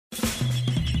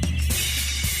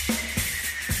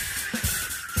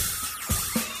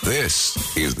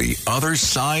This is The Other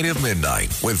Side of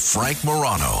Midnight with Frank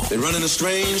Morano. They're running a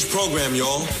strange program,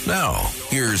 y'all. Now,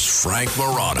 here's Frank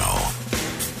Morano.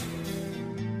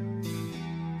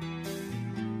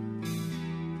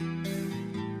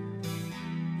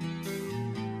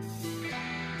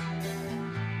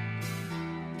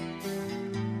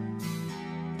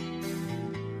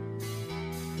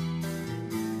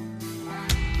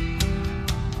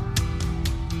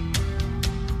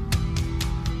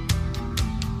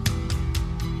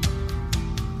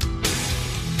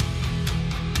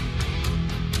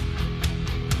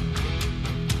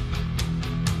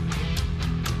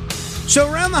 So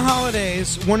around the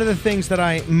holidays, one of the things that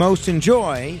I most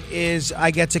enjoy is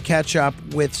I get to catch up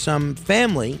with some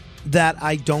family that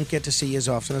I don't get to see as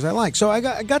often as I like. So I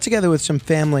got together with some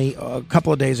family a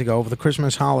couple of days ago over the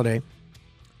Christmas holiday.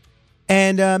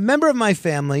 And a member of my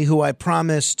family who I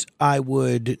promised I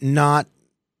would not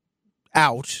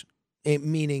out,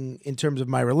 meaning in terms of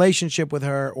my relationship with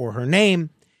her or her name,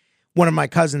 one of my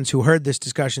cousins who heard this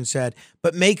discussion said,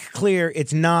 but make clear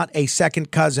it's not a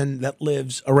second cousin that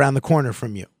lives around the corner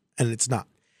from you. And it's not.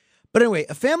 But anyway,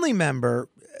 a family member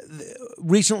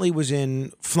recently was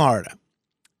in Florida.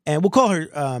 And we'll call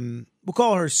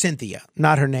her Cynthia.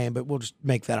 Not her name, but we'll just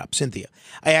make that up, Cynthia.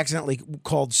 I accidentally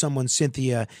called someone's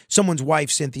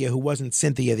wife Cynthia, who wasn't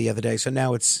Cynthia the other day. So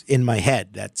now it's in my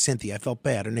head, that Cynthia. I felt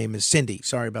bad. Her name is Cindy.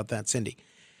 Sorry about that, Cindy.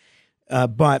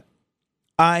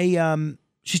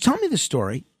 She's telling me the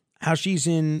story, how she's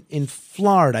in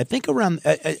Florida, I think around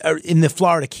in the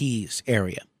Florida Keys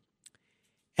area.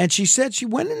 And she said she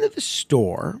went into the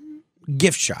store,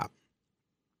 gift shop,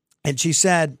 and she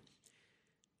said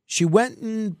she went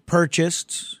and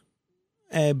purchased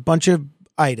a bunch of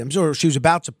items, or she was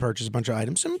about to purchase a bunch of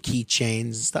items, some keychains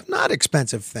and stuff, not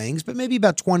expensive things, but maybe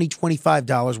about $20,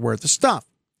 $25 worth of stuff.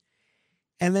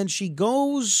 And then she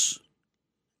goes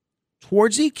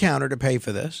towards the counter to pay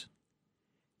for this.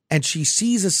 And she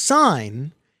sees a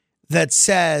sign that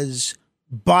says,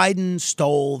 Biden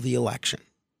stole the election.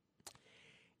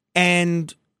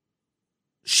 And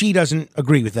she doesn't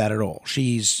agree with that at all.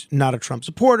 She's not a Trump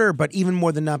supporter, but even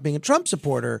more than not being a Trump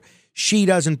supporter, she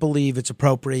doesn't believe it's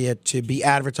appropriate to be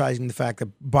advertising the fact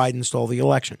that Biden stole the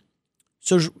election.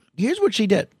 So here's what she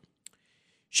did.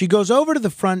 She goes over to the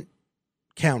front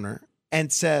counter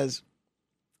and says,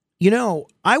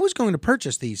 I was going to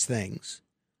purchase these things,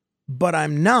 but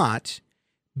I'm not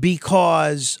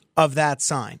because of that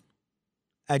sign.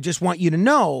 I just want you to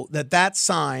know that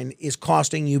sign is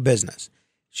costing you business.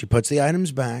 She puts the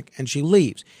items back and she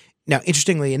leaves. Now,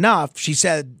 interestingly enough, she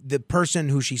said the person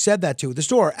who she said that to at the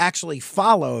store actually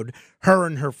followed her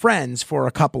and her friends for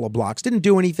a couple of blocks. Didn't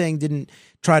do anything, didn't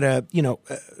try to,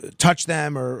 touch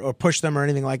them or push them or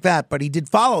anything like that, but he did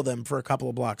follow them for a couple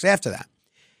of blocks after that.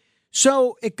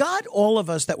 So it got all of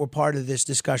us that were part of this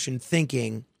discussion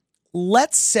thinking,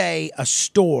 let's say a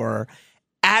store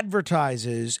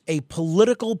advertises a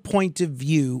political point of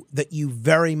view that you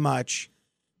very much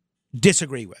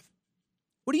disagree with.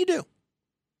 What do you do?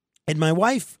 And my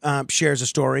wife shares a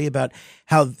story about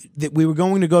how that we were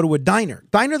going to go to a diner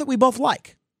that we both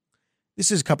like. This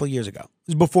is a couple of years ago.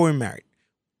 This was before we were married.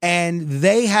 And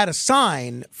they had a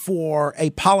sign for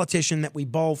a politician that we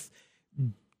both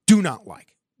do not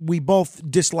like. We both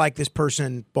dislike this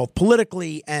person, both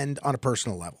politically and on a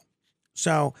personal level.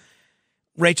 So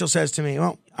Rachel says to me,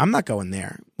 well, I'm not going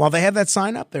there. While they have that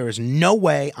sign up, there is no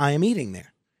way I am eating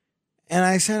there. And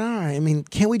I said, all right,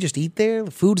 can't we just eat there?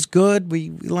 The food's good. We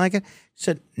like it. She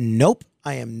said, nope,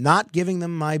 I am not giving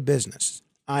them my business.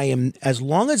 As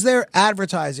long as they're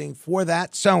advertising for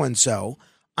that so-and-so,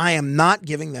 I am not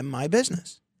giving them my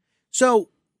business. So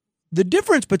the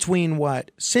difference between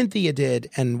what Cynthia did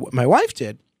and what my wife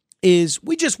did is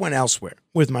we just went elsewhere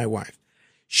with my wife.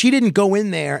 She didn't go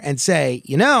in there and say,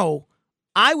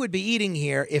 I would be eating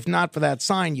here if not for that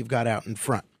sign you've got out in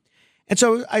front. And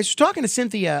so I was talking to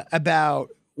Cynthia about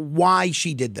why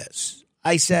she did this.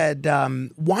 I said,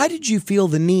 why did you feel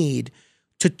the need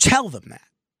to tell them that?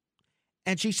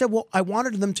 And she said, well, I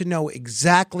wanted them to know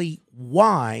exactly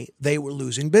why they were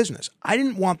losing business. I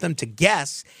didn't want them to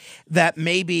guess that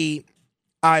maybe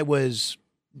I was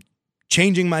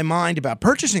changing my mind about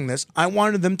purchasing this. I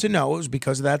wanted them to know it was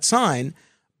because of that sign,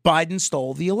 Biden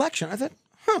stole the election. I thought,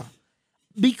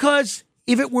 because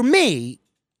if it were me,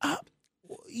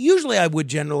 usually I would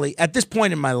generally, at this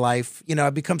point in my life,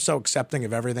 I've become so accepting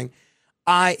of everything.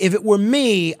 If it were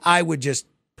me, I would just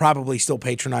probably still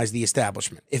patronize the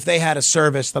establishment. If they had a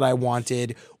service that I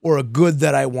wanted or a good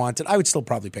that I wanted, I would still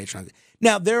probably patronize it.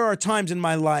 Now, there are times in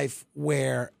my life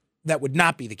where that would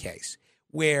not be the case,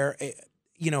 where,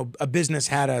 a business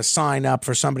had a sign up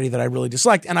for somebody that I really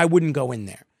disliked and I wouldn't go in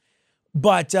there.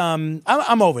 But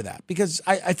I'm over that because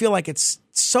I feel like it's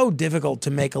so difficult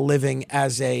to make a living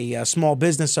as a small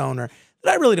business owner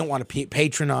that I really don't want to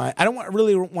patronize. I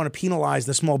really don't want to penalize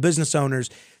the small business owners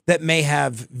that may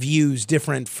have views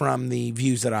different from the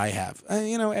views that I have.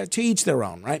 To each their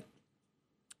own, right?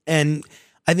 And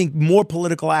I think more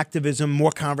political activism,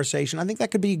 more conversation, I think that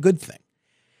could be a good thing.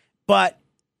 But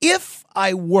if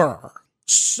I were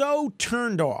so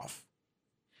turned off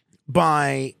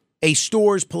by a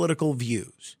store's political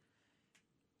views,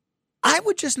 I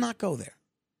would just not go there.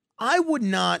 I would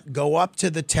not go up to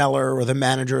the teller or the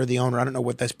manager or the owner, I don't know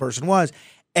what this person was,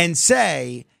 and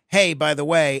say, hey, by the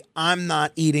way, I'm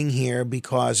not eating here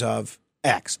because of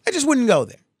X. I just wouldn't go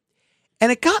there.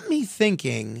 And it got me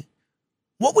thinking,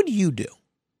 what would you do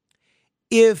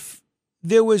if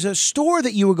there was a store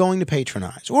that you were going to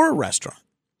patronize or a restaurant?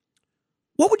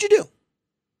 What would you do?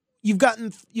 You've got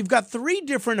three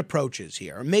different approaches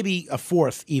here, or maybe a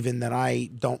fourth even that I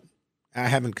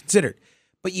haven't considered.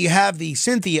 But you have the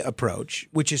Cynthia approach,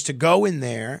 which is to go in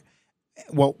there.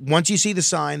 Well, once you see the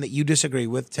sign that you disagree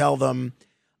with, tell them,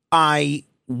 I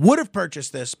would have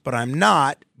purchased this, but I'm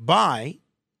not. Buy.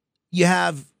 You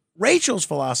have Rachel's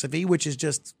philosophy, which is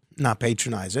just not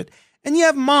patronize it. And you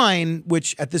have mine,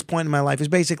 which at this point in my life is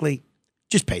basically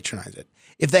just patronize it.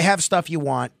 If they have stuff you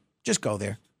want, just go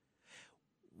there.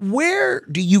 Where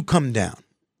do you come down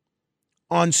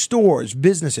on stores,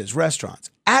 businesses,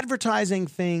 restaurants, advertising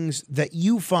things that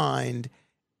you find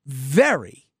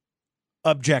very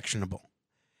objectionable?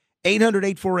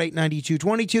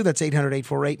 800-848-9222. That's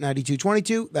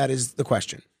 800-848-9222. That is the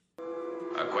question.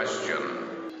 A question.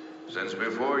 Since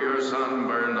before your sun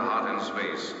burned hot in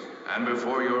space and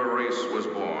before your race was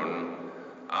born,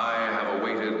 I have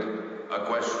awaited a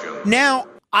question. Now,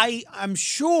 I'm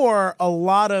sure a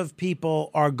lot of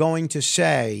people are going to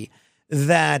say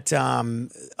that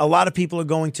that's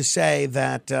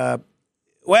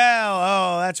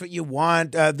what you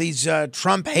want. These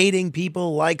Trump-hating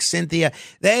people like Cynthia,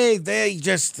 they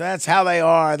just, that's how they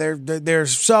are. They're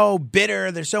so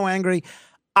bitter. They're so angry.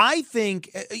 I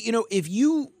think, if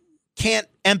you can't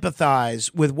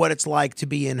empathize with what it's like to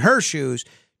be in her shoes,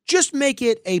 just make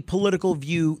it a political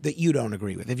view that you don't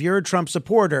agree with. If you're a Trump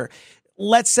supporter,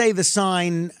 let's say the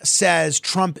sign says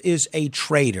Trump is a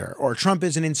traitor or Trump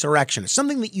is an insurrectionist,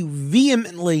 something that you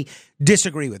vehemently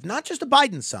disagree with, not just a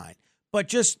Biden sign, but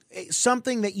just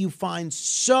something that you find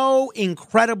so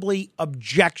incredibly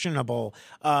objectionable.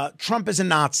 Trump is a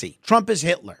Nazi. Trump is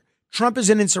Hitler. Trump is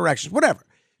an insurrectionist, whatever.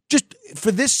 Just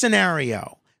for this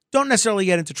scenario, don't necessarily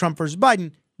get into Trump versus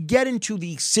Biden. Get into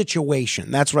the situation.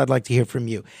 That's what I'd like to hear from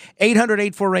you.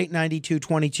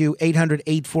 800-848-9222,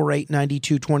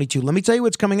 800-848-9222. Let me tell you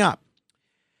what's coming up.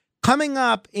 Coming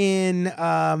up in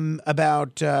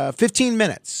about 15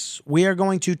 minutes, we are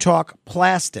going to talk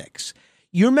plastics.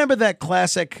 You remember that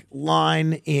classic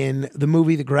line in the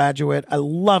movie The Graduate? I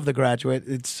love The Graduate.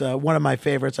 It's one of my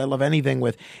favorites. I love anything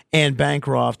with Anne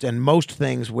Bancroft and most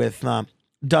things with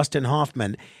Dustin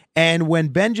Hoffman. And when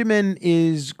Benjamin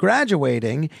is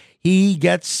graduating, he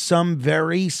gets some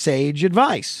very sage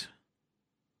advice.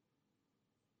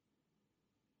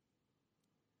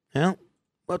 Well,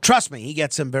 trust me, he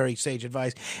gets some very sage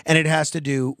advice, and it has to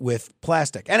do with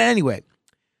plastic. And anyway,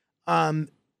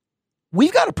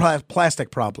 we've got a plastic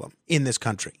problem in this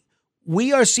country.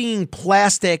 We are seeing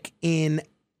plastic in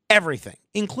everything,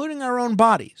 including our own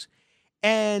bodies.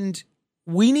 And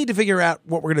we need to figure out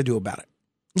what we're going to do about it.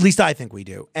 At least I think we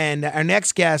do. And our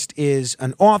next guest is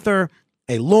an author,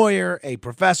 a lawyer, a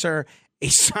professor, a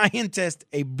scientist,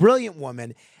 a brilliant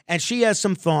woman, and she has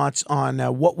some thoughts on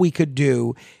what we could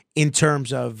do in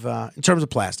terms of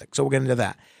plastic. So we'll get into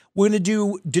that. We're going to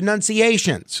do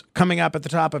denunciations coming up at the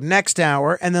top of next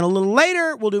hour. And then a little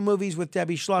later, we'll do movies with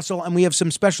Debbie Schlussel. And we have some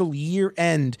special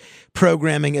year-end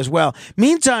programming as well.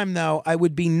 Meantime, though, I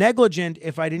would be negligent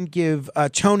if I didn't give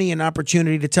Tony an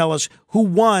opportunity to tell us who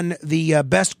won the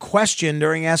best question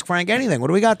during Ask Frank Anything. What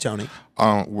do we got, Tony?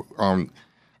 We're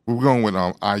going with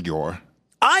Igor.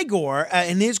 Igor,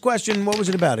 and his question, what was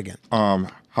it about again? How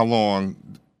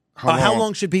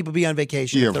long should people be on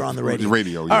vacation if they're on the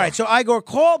radio? Yeah. All right, so Igor,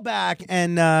 call back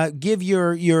and give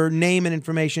your name and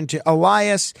information to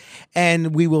Elias,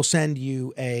 and we will send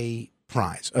you a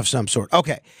prize of some sort.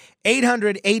 Okay,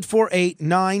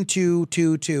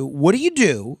 800-848-9222. What do you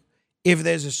do if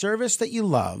there's a service that you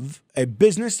love, a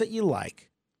business that you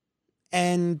like,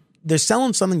 and they're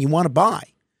selling something you want to buy,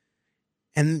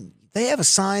 and they have a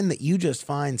sign that you just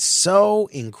find so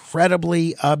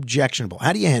incredibly objectionable?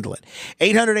 How do you handle it?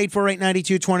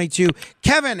 800-848-9222.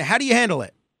 Kevin, how do you handle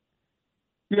it?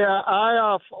 Yeah,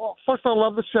 first of all, I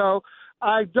love the show.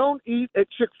 I don't eat at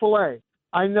Chick-fil-A.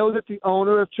 I know that the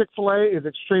owner of Chick-fil-A is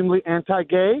extremely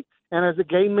anti-gay, and as a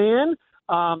gay man,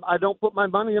 I don't put my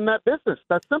money in that business.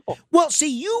 That's simple. Well, see,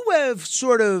 you have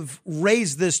sort of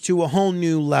raised this to a whole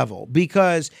new level,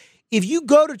 because if you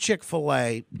go to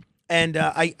Chick-fil-A, and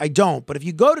I don't, but if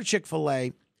you go to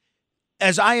Chick-fil-A,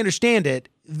 as I understand it,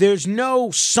 there's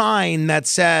no sign that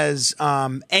says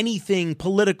anything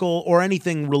political or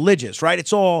anything religious, right?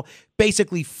 It's all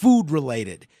basically food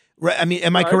related. Right? I mean,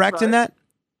 am I correct in that?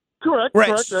 Correct. Right.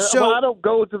 Correct. So, well, I don't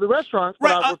go to the restaurants.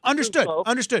 But right.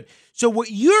 Understood. So what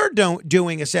you're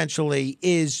doing essentially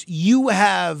is you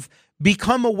have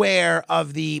become aware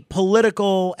of the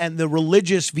political and the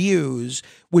religious views,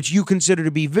 which you consider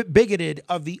to be bigoted,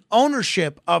 of the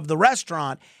ownership of the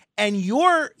restaurant. And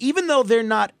even though they're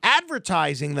not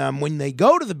advertising them when they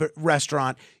go to the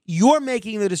restaurant, you're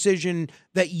making the decision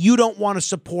that you don't want to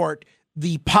support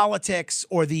the politics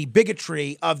or the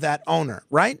bigotry of that owner,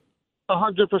 right?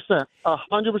 100%.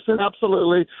 100%,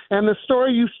 absolutely. And the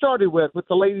story you started with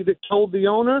the lady that told the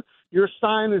owner, your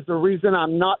sign is the reason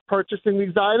I'm not purchasing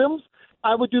these items,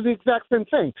 I would do the exact same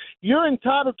thing. You're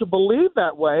entitled to believe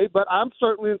that way, but I'm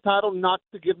certainly entitled not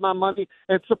to give my money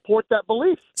and support that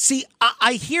belief. See,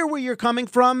 I hear where you're coming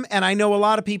from, and I know a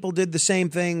lot of people did the same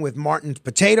thing with Martin's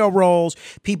potato rolls.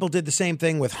 People did the same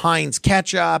thing with Heinz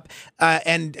ketchup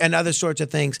and other sorts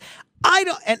of things. I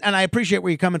don't, and I appreciate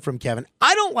where you're coming from, Kevin.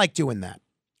 I don't like doing that.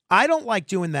 I don't like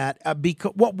doing that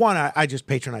because, well, one, I just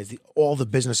patronize all the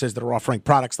businesses that are offering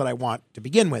products that I want to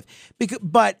begin with.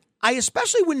 But I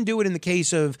especially wouldn't do it in the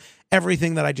case of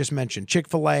everything that I just mentioned: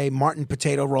 Chick-fil-A, Martin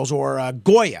potato rolls, or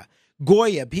Goya.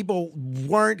 Goya, people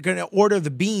weren't going to order the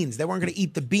beans. They weren't going to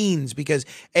eat the beans because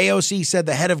AOC said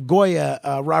the head of Goya,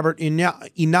 Robert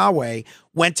Inaue,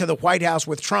 went to the White House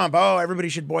with Trump. Oh, everybody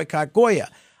should boycott Goya.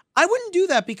 I wouldn't do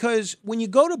that because when you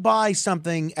go to buy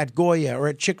something at Goya or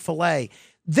at Chick-fil-A,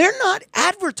 they're not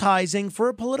advertising for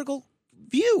a political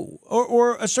view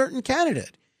or a certain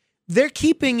candidate. They're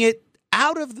keeping it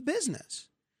out of the business.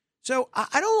 So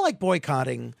I don't like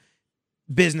boycotting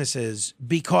businesses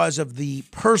because of the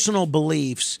personal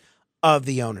beliefs of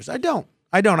the owners. I don't.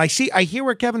 I hear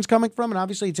where Kevin's coming from, and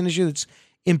obviously it's an issue that's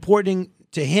important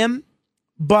to him,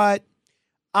 but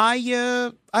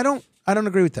I don't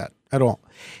agree with that at all.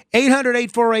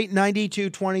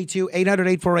 800-848-9222,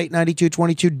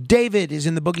 800-848-9222. David is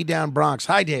in the Boogie Down Bronx.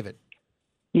 Hi, David.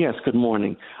 Yes, good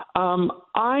morning.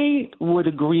 I would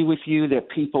agree with you that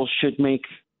people should make,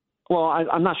 well,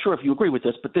 I'm not sure if you agree with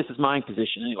this, but this is my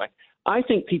position anyway. I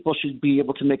think people should be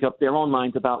able to make up their own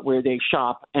minds about where they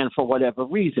shop and for whatever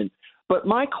reason. But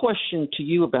my question to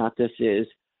you about this is,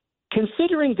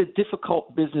 considering the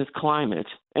difficult business climate,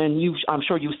 and I'm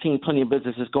sure you've seen plenty of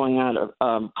businesses going out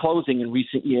of closing in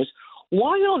recent years,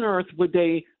 why on earth would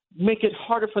they make it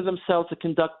harder for themselves to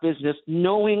conduct business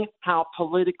knowing how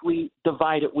politically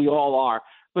divided we all are?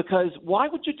 Because why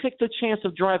would you take the chance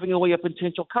of driving away a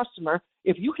potential customer?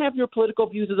 If you have your political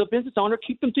views as a business owner,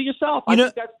 keep them to yourself. I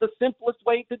think that's the simplest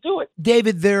way to do it.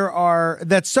 David,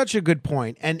 that's such a good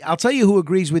point. And I'll tell you who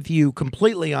agrees with you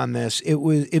completely on this. It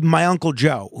was my Uncle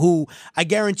Joe, who I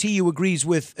guarantee you agrees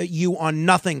with you on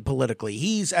nothing politically.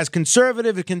 He's as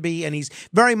conservative as can be, and he's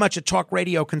very much a talk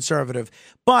radio conservative.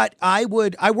 But I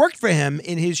worked for him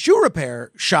in his shoe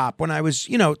repair shop when I was,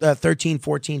 13,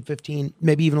 14, 15,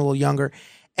 maybe even a little younger.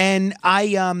 And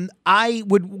I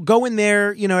would go in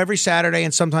there, every Saturday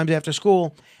and sometimes after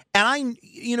school. And I,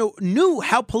 knew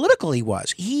how political he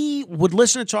was. He would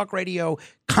listen to talk radio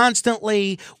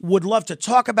constantly, would love to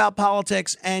talk about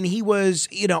politics. And he was,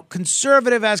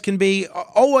 conservative as can be,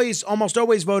 almost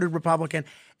always voted Republican.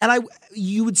 And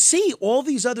you would see all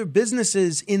these other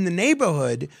businesses in the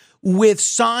neighborhood with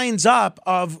signs up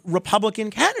of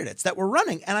Republican candidates that were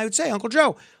running. And I would say, Uncle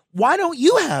Joe, why don't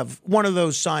you have one of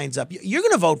those signs up? You're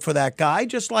going to vote for that guy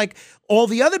just like all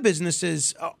the other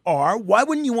businesses are. Why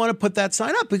wouldn't you want to put that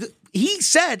sign up? Because he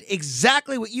said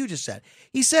exactly what you just said.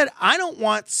 He said, I don't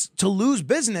want to lose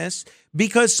business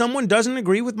because someone doesn't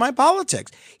agree with my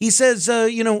politics. He says,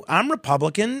 I'm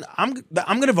Republican. I'm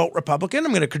going to vote Republican.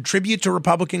 I'm going to contribute to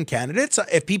Republican candidates.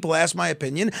 If people ask my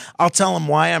opinion, I'll tell them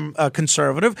why I'm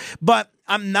conservative. But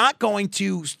I'm not going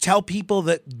to tell people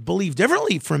that believe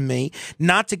differently from me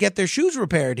not to get their shoes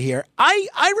repaired here.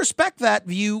 I respect that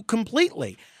view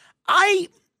completely. I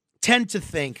tend to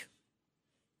think,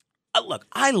 look,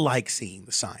 I like seeing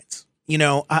the signs.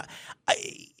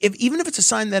 Even if it's a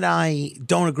sign that I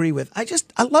don't agree with,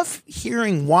 I love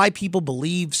hearing why people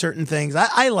believe certain things.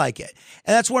 I like it.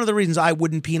 And that's one of the reasons I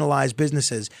wouldn't penalize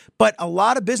businesses. But a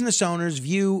lot of business owners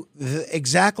view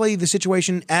exactly the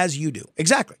situation as you do.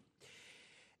 Exactly.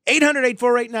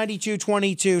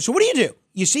 800-848-9222. So what do?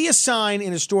 You see a sign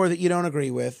in a store that you don't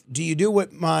agree with. Do you do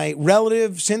what my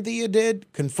relative Cynthia did,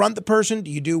 confront the person?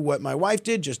 Do you do what my wife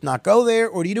did, just not go there?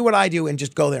 Or do you do what I do and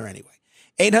just go there anyway?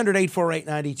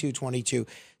 800-848-9222.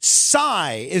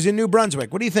 Cy is in New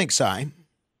Brunswick. What do you think, Cy?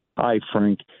 Hi,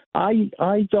 Frank. I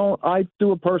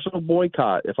do a personal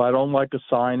boycott. If I don't like a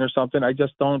sign or something, I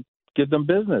just don't give them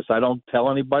business. I don't tell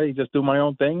anybody, just do my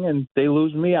own thing, and they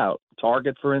lose me out.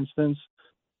 Target, for instance,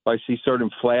 if I see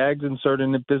certain flags in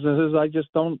certain businesses, I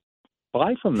just don't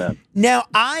buy from them. Now,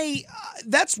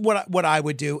 that's what I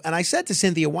would do. And I said to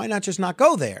Cynthia, why not just not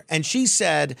go there? And she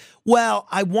said, well,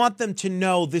 I want them to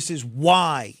know this is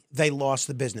why they lost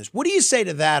the business. What do you say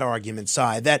to that argument,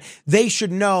 Cy, that they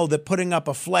should know that putting up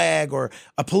a flag or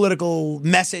a political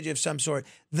message of some sort,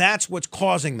 that's what's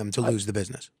causing them to lose the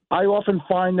business? I often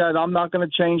find that I'm not going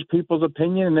to change people's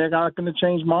opinion, and they're not going to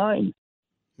change mine.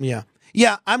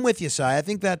 Yeah, I'm with you, Cy. I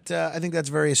think that's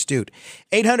very astute.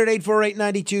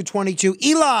 800-848-9222.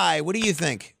 Eli, what do you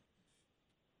think?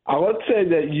 I would say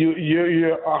that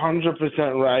you're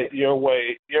 100% right. Your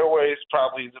way is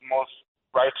probably the most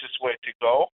righteous way to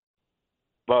go.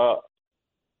 But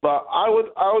I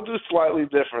would do slightly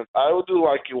different. I would do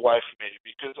like your wife made,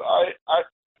 because I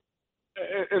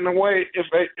in a way, if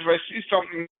I see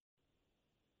something,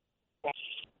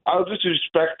 I'll just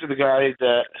respect the guy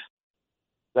that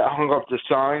hung up the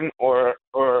sign, or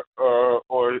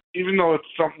even though it's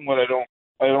something that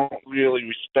I don't really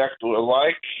respect or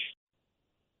like,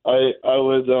 I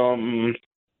would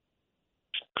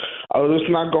just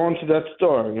not go into that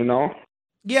store, you know?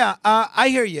 Yeah, I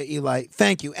hear you, Eli.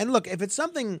 Thank you. And look, if it's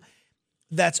something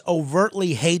that's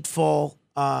overtly hateful,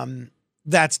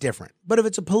 that's different. But if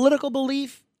it's a political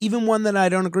belief, even one that I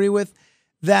don't agree with,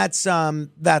 that's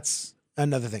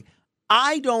another thing.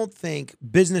 I don't think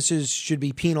businesses should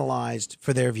be penalized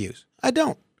for their views. I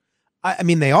don't. I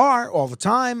mean, they are all the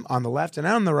time on the left and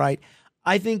on the right.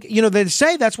 I think, they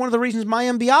say that's one of the reasons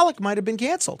Mayim Bialik might have been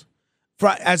canceled.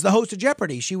 As the host of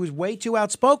Jeopardy, she was way too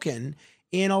outspoken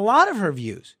in a lot of her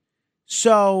views.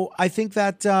 So I think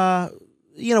that,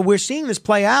 we're seeing this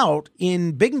play out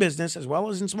in big business as well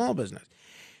as in small business.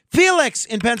 Felix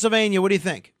in Pennsylvania, what do you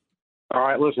think? All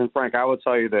right, listen, Frank, I would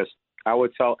tell you this. I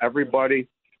would tell everybody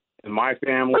in my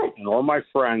family and all my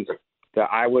friends that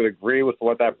I would agree with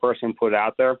what that person put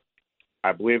out there.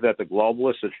 I believe that the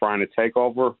globalists are trying to take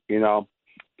over,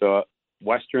 the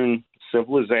Western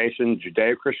civilization,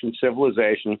 Judeo-Christian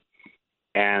civilization.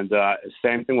 And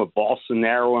same thing with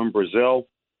Bolsonaro in Brazil,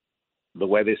 the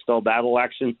way they stole that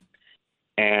election.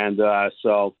 And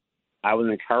so I would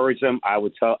encourage them. I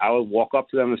would walk up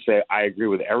to them and say, I agree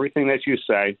with everything that you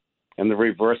say, and the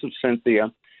reverse of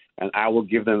Cynthia. And I will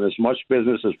give them as much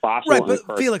business as possible. Right,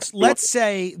 but Felix, let's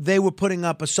say they were putting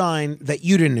up a sign that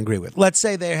you didn't agree with. Let's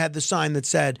say they had the sign that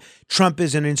said, Trump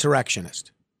is an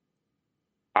insurrectionist.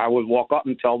 I would walk up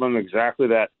and tell them exactly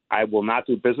that I will not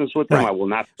do business with them. Right. I will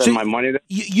not spend my money there.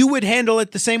 You would handle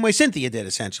it the same way Cynthia did,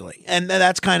 essentially. And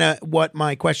that's kind of what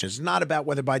my question is. It's not about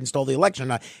whether Biden stole the election or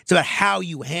not. It's about how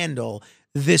you handle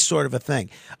this sort of a thing.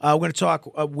 We're going to talk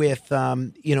with,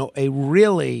 a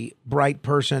really bright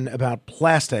person about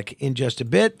plastic in just a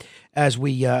bit as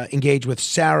we engage with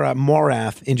Sarah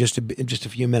Morath in just a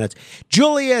few minutes.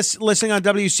 Julius, listening on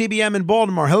WCBM in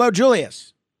Baltimore. Hello,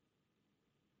 Julius.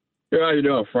 Yeah, how you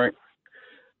doing, Frank?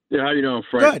 Yeah, how you doing,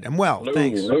 Frank? Good. I'm well. Hello,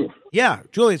 Thanks. hello. Yeah,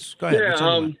 Julius, go ahead.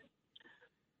 Yeah,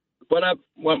 but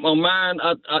on mine,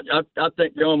 I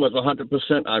think John was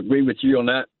 100%. I agree with you on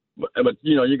that. But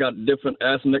you got different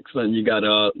ethnics, and you got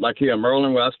like here in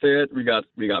Maryland where I stayed, we got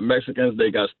Mexicans.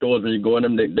 They got stores when you go in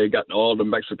them. They got all the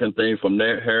Mexican things from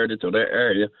their heritage or their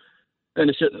area, and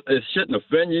it shouldn't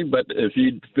offend you. But if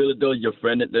you feel as though you're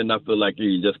offended, then I feel like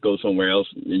you just go somewhere else.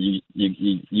 And you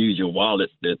use your wallet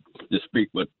to speak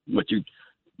what you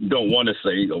don't want to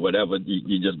say or whatever.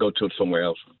 You just go to somewhere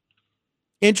else.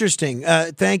 Interesting.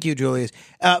 Thank you, Julius.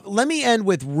 Let me end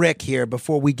with Rick here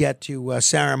before we get to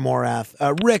Sarah Morath.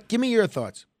 Rick, give me your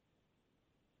thoughts.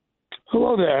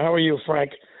 Hello there. How are you,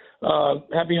 Frank?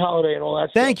 Happy holiday and all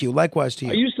that stuff. Thank you. Likewise to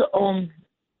you. I used to own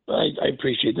 – I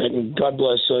appreciate that, and God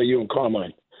bless you and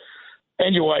Carmine.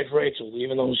 And your wife, Rachel,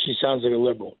 even though she sounds like a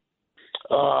liberal.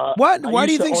 What? Why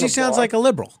do you think she sounds like a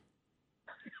liberal?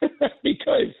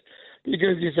 Because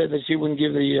you said that she wouldn't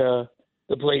give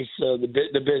the place,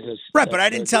 the business. Right, but I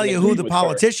didn't tell you who the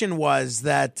politician was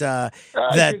that. I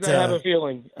have a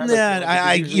feeling.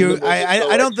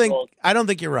 I don't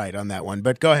think you're right on that one.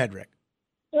 But go ahead, Rick.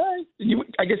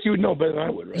 I guess you would know better than I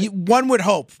would, right? One would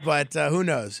hope, but who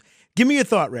knows? Give me your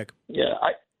thought, Rick. Yeah,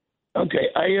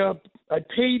 I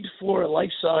paid for a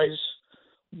life-size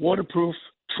waterproof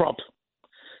Trump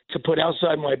to put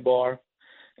outside my bar,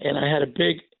 and I had a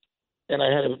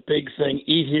big thing: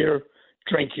 eat here,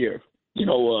 drink here.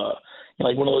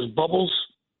 Like one of those bubbles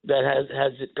that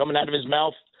has it coming out of his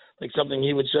mouth, like something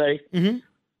he would say. Mm-hmm.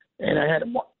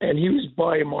 And he was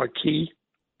by a marquee,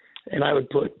 and I would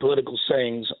put political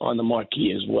sayings on the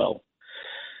marquee as well.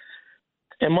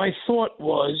 And my thought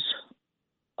was,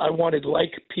 I wanted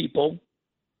like people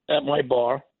at my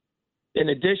bar. In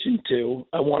addition to,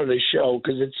 I wanted to show,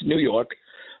 because it's New York,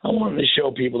 I wanted to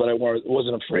show people that I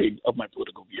wasn't afraid of my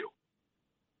political view.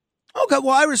 Okay,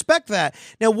 well, I respect that.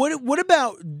 Now, what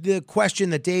about the question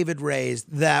that David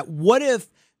raised, that what if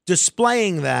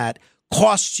displaying that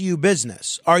costs you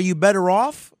business? Are you better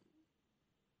off?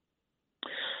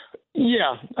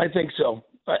 Yeah, I think so.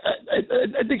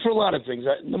 I think for a lot of things.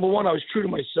 Number one, I was true to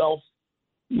myself.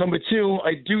 Number two,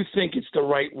 I do think it's the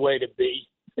right way to be.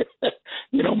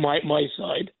 My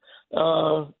side.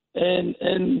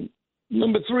 And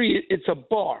number three, it's a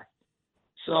bar.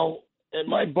 So, and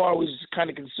my bar was kind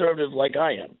of conservative like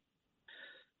I am,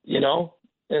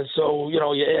 And so, you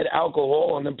add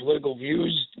alcohol and then political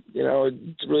views,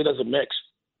 it really doesn't mix.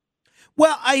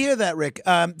 Well, I hear that, Rick.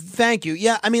 Thank you.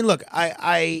 Yeah, I mean, look,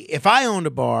 I if I owned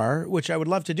a bar, which I would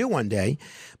love to do one day,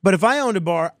 but if I owned a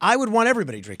bar, I would want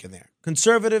everybody drinking there.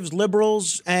 Conservatives,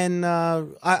 liberals, and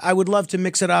I would love to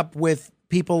mix it up with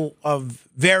people of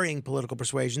varying political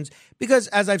persuasions, because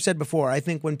as I've said before, I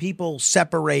think when people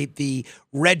separate the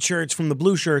red shirts from the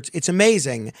blue shirts, it's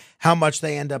amazing how much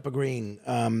they end up agreeing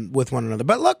with one another.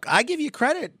 But look, I give you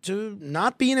credit to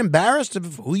not being embarrassed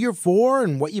of who you're for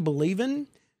and what you believe in.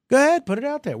 Go ahead, put it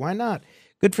out there. Why not?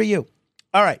 Good for you.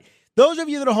 All right. Those of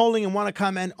you that are holding and want to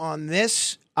comment on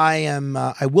this, I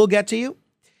will get to you,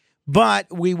 but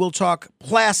we will talk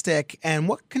plastic and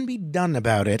what can be done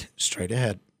about it straight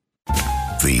ahead.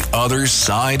 The Other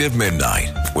Side of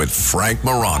Midnight with Frank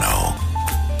Morano.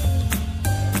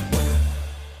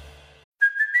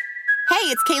 Hey,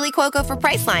 it's Kaylee Cuoco for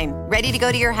Priceline. Ready to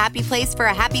go to your happy place for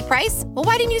a happy price? Well,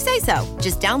 why didn't you say so?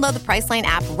 Just download the Priceline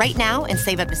app right now and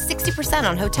save up to 60%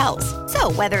 on hotels.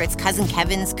 So whether it's Cousin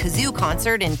Kevin's Kazoo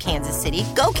Concert in Kansas City,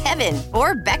 go Kevin,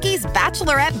 or Becky's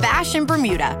Bachelorette Bash in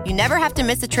Bermuda, you never have to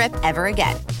miss a trip ever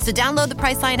again. So download the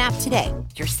Priceline app today.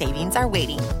 Your savings are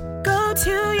waiting. Go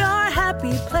to your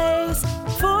happy place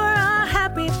for a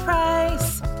happy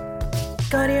price.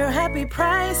 Go to your happy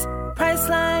price,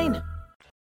 Priceline.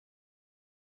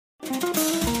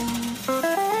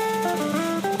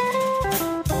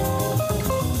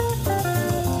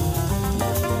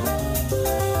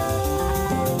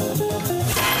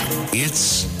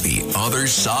 It's The Other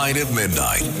Side of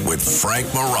Midnight with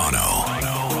Frank Morano.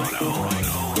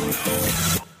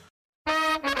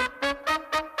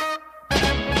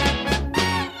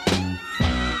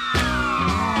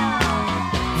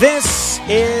 This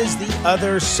is The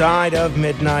Other Side of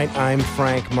Midnight. I'm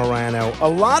Frank Morano. A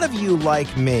lot of you,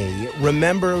 like me,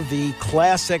 remember the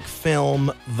classic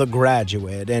film The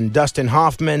Graduate, and Dustin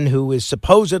Hoffman, who is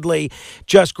supposedly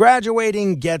just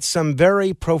graduating, gets some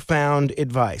very profound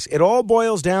advice. It all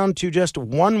boils down to just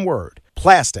one word: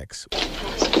 plastics.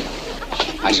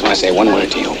 I just want to say one word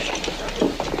to you.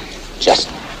 Just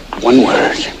one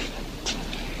word.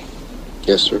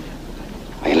 Yes, sir.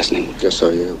 Are you listening? Yes, I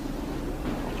am.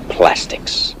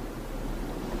 Plastics.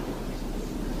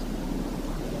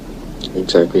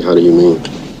 Exactly how do you mean?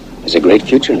 There's a great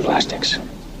future in plastics.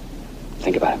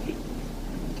 Think about it.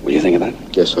 Will you think about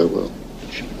it? Yes, I will.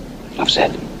 Enough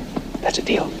said. That's a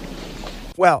deal.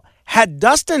 Well, had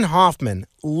Dustin Hoffman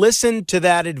listened to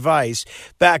that advice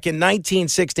back in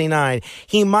 1969,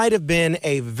 he might have been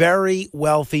a very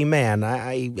wealthy man.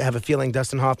 I have a feeling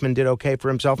Dustin Hoffman did okay for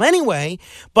himself anyway,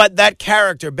 but that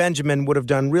character, Benjamin, would have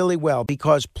done really well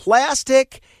because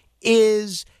plastic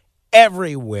is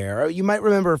everywhere. You might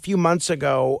remember a few months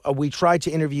ago, we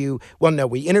interviewed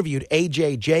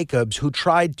A.J. Jacobs, who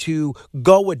tried to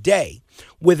go a day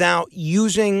without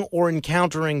using or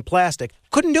encountering plastic.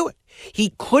 Couldn't do it.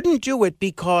 He couldn't do it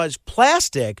because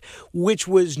plastic, which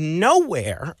was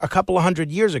nowhere a couple of hundred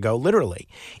years ago, literally,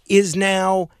 is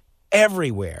now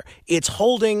everywhere. It's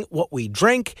holding what we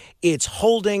drink. It's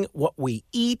holding what we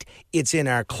eat. It's in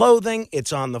our clothing.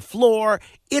 It's on the floor.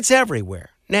 It's everywhere.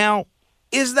 Now,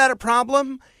 is that a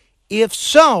problem? If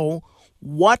so,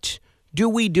 what do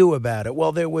we do about it?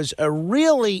 Well, there was a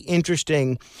really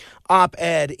interesting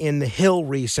op-ed in The Hill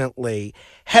recently.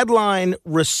 Headline: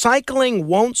 Recycling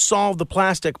won't solve the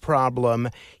plastic problem.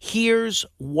 Here's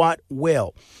what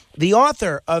will. The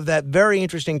author of that very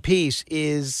interesting piece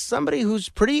is somebody who's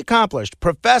pretty accomplished.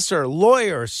 Professor,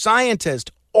 lawyer,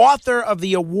 scientist, author of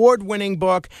the award-winning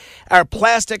book, Our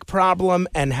Plastic Problem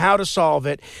and How to Solve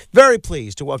It. Very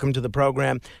pleased to welcome to the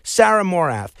program Sarah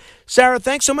Morath. Sarah,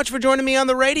 thanks so much for joining me on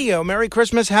the radio. Merry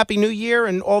Christmas, Happy New Year,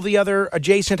 and all the other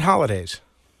adjacent holidays.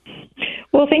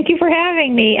 Well, thank you for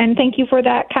having me, and thank you for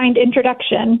that kind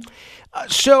introduction.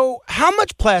 So how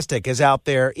much plastic is out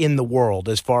there in the world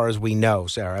as far as we know,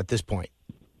 Sarah, at this point?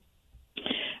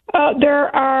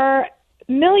 There are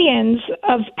millions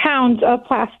of pounds of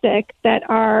plastic that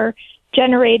are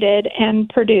generated and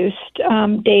produced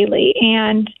daily.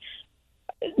 And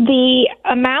the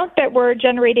amount that we're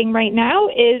generating right now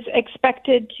is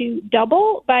expected to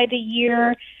double by the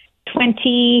year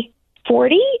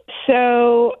 2040.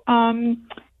 So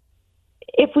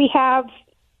if we have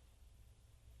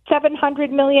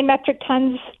 700 million metric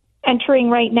tons entering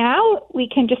right now, we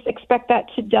can just expect that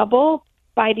to double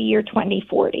by the year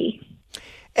 2040.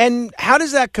 And how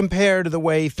does that compare to the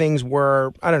way things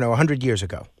were, 100 years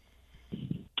ago?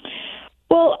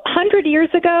 Well, 100 years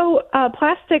ago,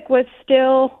 plastic was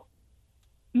still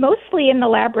mostly in the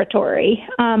laboratory.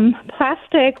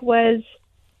 Plastic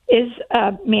is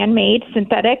a man-made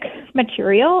synthetic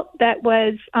material that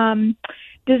was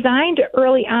designed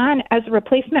early on as a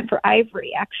replacement for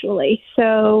ivory, actually.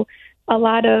 So a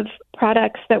lot of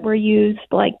products that were used,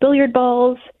 like billiard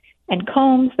balls and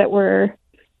combs that were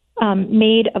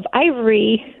made of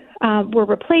ivory, were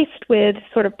replaced with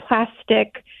sort of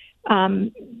plastic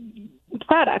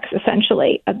products,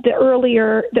 essentially, the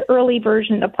early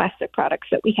version of plastic products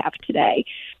that we have today.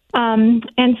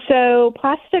 And so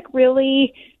plastic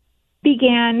really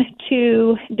began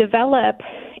to develop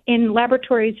in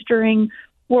laboratories during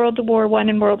World War I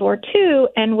and World War II,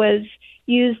 and was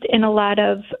used in a lot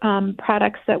of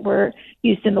products that were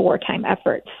used in the wartime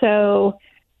effort. So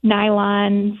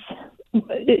nylons,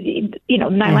 nylon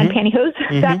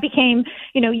pantyhose, that became,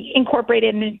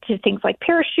 incorporated into things like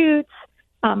parachutes,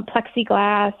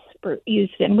 plexiglass were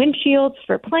used in windshields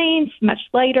for planes, much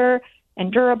lighter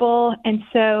and durable. And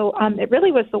so it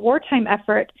really was the wartime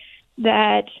effort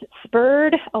that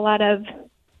spurred a lot of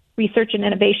research and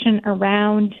innovation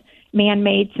around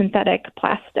man-made synthetic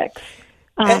plastics.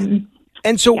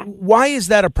 And so why is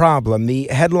that a problem? The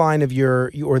headline of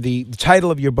the title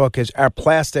of your book is Our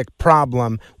Plastic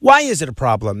Problem. Why is it a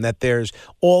problem that there's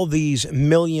all these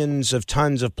millions of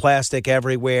tons of plastic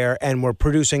everywhere and we're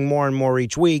producing more and more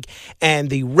each week, and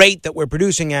the rate that we're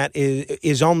producing at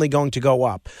is only going to go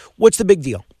up? What's the big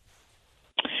deal?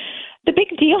 The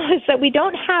big deal is that we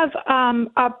don't have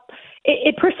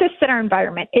it persists in our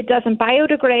environment. It doesn't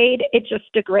biodegrade. It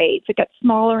just degrades. It gets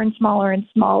smaller and smaller and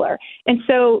smaller. And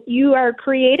so we are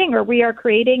creating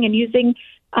and using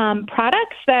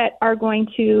products that are going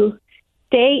to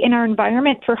stay in our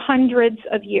environment for hundreds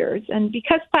of years. And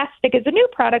because plastic is a new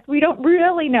product, we don't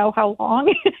really know how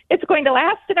long it's going to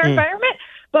last in our environment.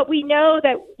 But we know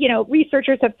that,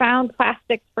 researchers have found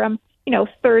plastics from,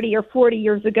 30 or 40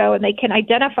 years ago, and they can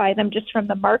identify them just from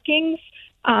the markings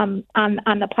on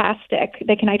the plastic.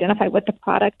 They can identify what the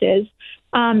product is.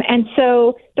 And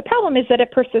so the problem is that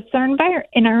it persists in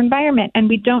our environment, and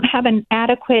we don't have an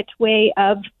adequate way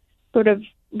of sort of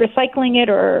recycling it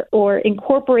or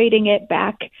incorporating it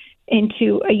back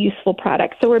into a useful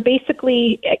product. So we're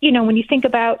basically, when you think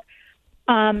about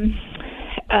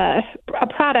a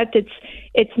product,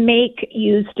 it's make,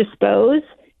 use, dispose,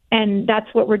 and that's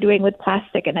what we're doing with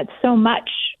plastic. And it's so much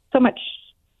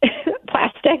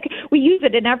plastic. We use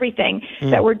it in everything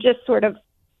that we're just sort of,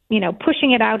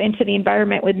 pushing it out into the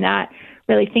environment with not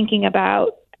really thinking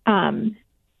about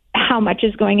how much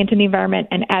is going into the environment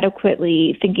and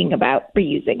adequately thinking about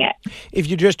reusing it. If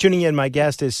you're just tuning in, my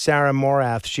guest is Sarah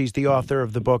Morath. She's the author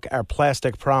of the book, Our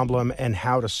Plastic Problem and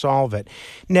How to Solve It.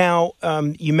 Now,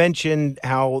 you mentioned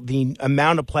how the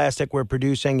amount of plastic we're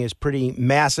producing is pretty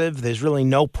massive. There's really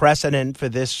no precedent for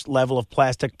this level of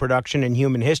plastic production in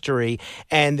human history,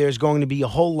 and there's going to be a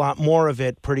whole lot more of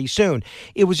it pretty soon.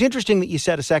 It was interesting that you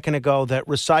said a second ago that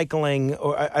recycling,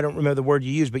 or I don't remember the word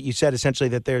you used, but you said essentially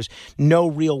that there's no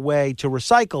real way to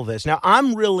recycle this. Now,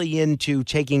 I'm really into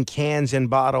taking cans and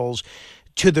bottles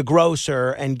to the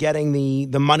grocer and getting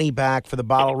the money back for the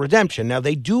bottle redemption. Now,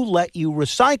 they do let you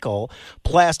recycle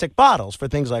plastic bottles for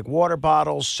things like water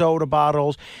bottles, soda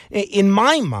bottles. In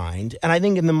my mind, and I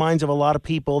think in the minds of a lot of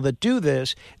people that do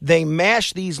this, they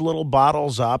mash these little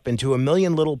bottles up into a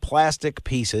million little plastic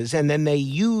pieces, and then they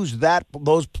use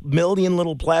those million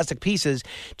little plastic pieces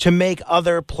to make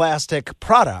other plastic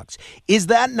products. Is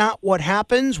that not what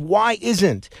happens? Why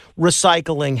isn't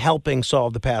recycling helping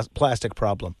solve the plastic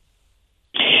problem?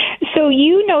 So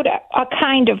you note a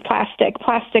kind of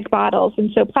plastic bottles. And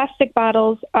so plastic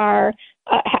bottles are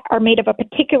are made of a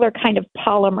particular kind of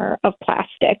polymer of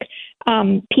plastic,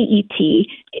 PET,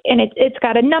 and it's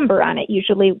got a number on it.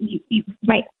 Usually you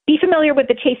might be familiar with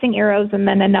the chasing arrows and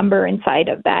then a number inside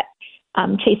of that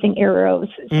chasing arrows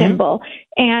symbol.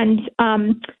 And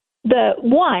the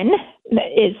one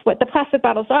is what the plastic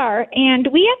bottles are, and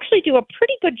we actually do a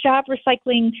pretty good job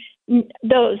recycling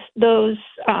those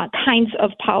kinds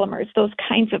of polymers, those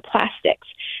kinds of plastics.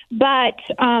 But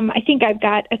I think I've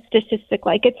got a statistic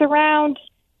like it's around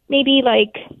maybe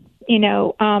in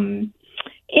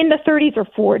the 30s or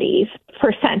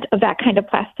 40s% of that kind of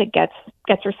plastic gets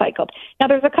recycled. Now,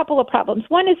 there's a couple of problems.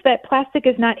 One is that plastic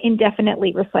is not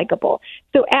indefinitely recyclable.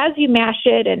 So as you mash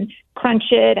it and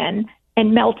crunch it and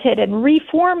melt it and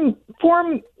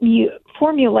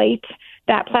formulate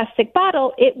that plastic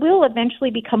bottle, it will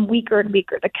eventually become weaker and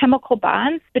weaker. The chemical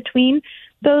bonds between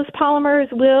those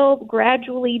polymers will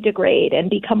gradually degrade and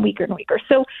become weaker and weaker.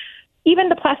 So even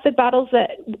the plastic bottles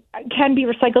that can be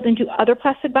recycled into other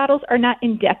plastic bottles are not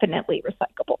indefinitely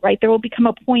recyclable, right? There will become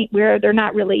a point where they're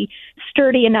not really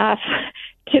sturdy enough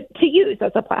to use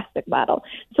as a plastic bottle.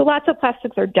 So lots of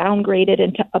plastics are downgraded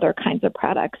into other kinds of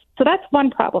products. So that's one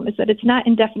problem, is that it's not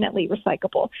indefinitely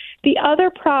recyclable. The other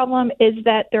problem is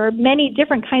that there are many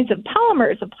different kinds of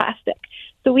polymers of plastic.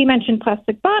 So we mentioned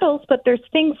plastic bottles, but there's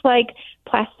things like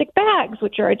plastic bags,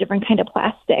 which are a different kind of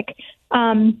plastic,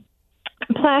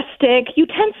 plastic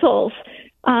utensils,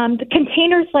 the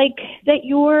containers like that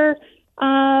your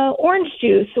orange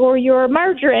juice or your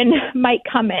margarine might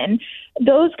come in.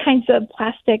 Those kinds of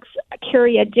plastics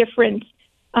carry a different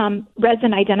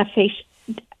resin identification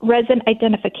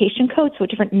code, so a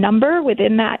different number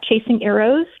within that chasing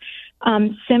arrows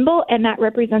symbol, and that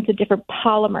represents a different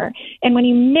polymer. And when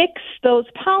you mix those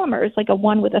polymers, like a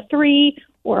 1 with a 3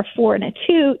 or a 4 and a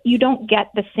 2, you don't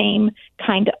get the same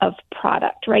kind of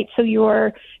product, right? So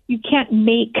you can't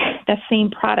make the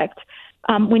same product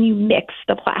when you mix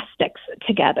the plastics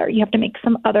together. You have to make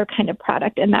some other kind of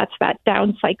product, and that's that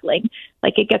downcycling,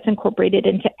 like it gets incorporated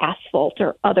into asphalt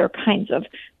or other kinds of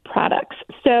products.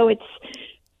 So it's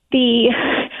the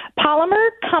polymer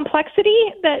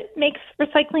complexity that makes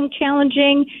recycling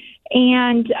challenging,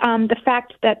 and the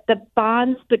fact that the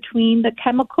bonds between the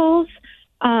chemicals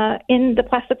in the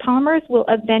plastic polymers will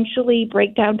eventually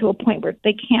break down to a point where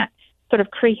they can't sort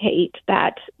of create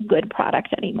that good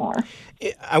product anymore.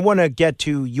 I want to get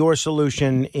to your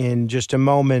solution in just a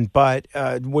moment, but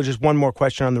just one more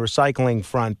question on the recycling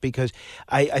front, because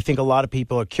I think a lot of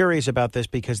people are curious about this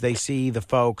because they see the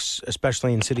folks,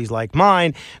 especially in cities like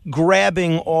mine,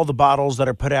 grabbing all the bottles that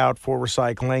are put out for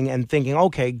recycling and thinking,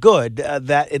 okay, good,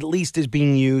 that at least is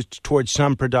being used towards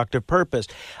some productive purpose.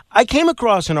 I came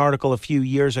across an article a few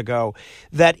years ago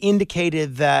that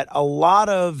indicated that a lot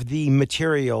of the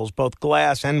materials, both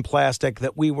glass and plastic,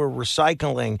 that we were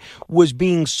recycling was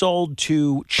being sold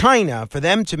to China for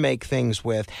them to make things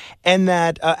with, and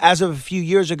that as of a few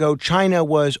years ago, China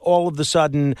was all of a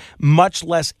sudden much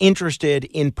less interested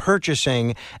in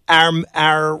purchasing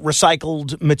our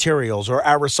recycled materials or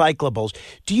our recyclables.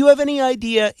 Do you have any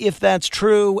idea if that's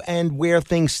true and where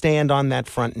things stand on that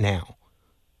front now?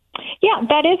 Yeah,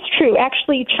 that is true.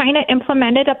 Actually, China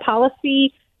implemented a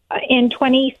policy in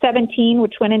 2017,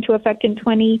 which went into effect in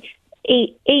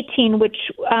 2018, which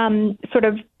sort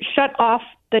of shut off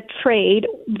the trade,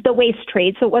 the waste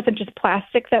trade. So it wasn't just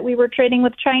plastic that we were trading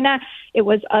with China. It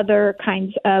was other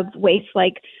kinds of waste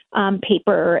like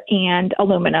paper and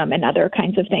aluminum and other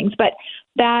kinds of things. But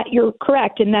that you're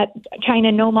correct in that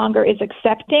China no longer is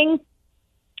accepting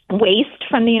waste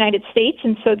from the United States.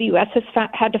 And so the U.S. has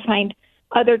had to find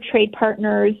other trade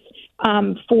partners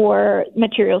for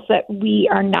materials that we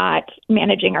are not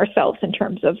managing ourselves in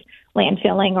terms of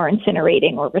landfilling or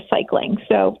incinerating or recycling.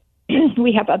 So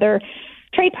we have other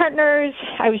trade partners.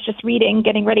 I was just reading,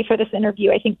 getting ready for this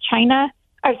interview, I think Canada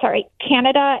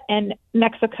and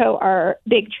Mexico are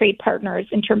big trade partners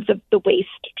in terms of the waste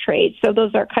trade. So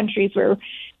those are countries where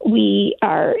we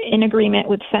are in agreement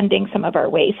with sending some of our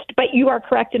waste. But you are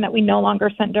correct in that we no longer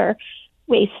send our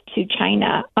waste to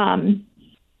China.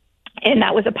 And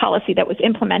that was a policy that was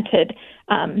implemented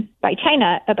by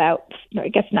China about, I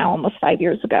guess now almost 5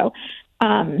 years ago.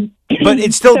 But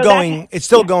it's still going. It's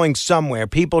still going somewhere.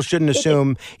 People shouldn't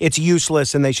assume it's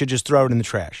useless and they should just throw it in the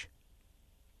trash.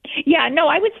 Yeah, no,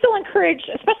 I would still encourage,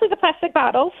 especially the plastic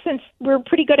bottles, since we're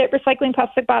pretty good at recycling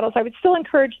plastic bottles. I would still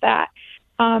encourage that,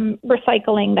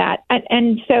 recycling that.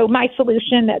 And so my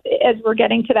solution, as we're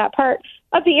getting to that part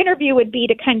of the interview, would be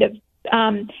to kind of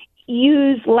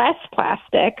use less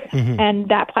plastic and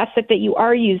that plastic that you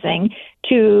are using,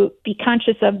 to be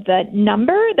conscious of the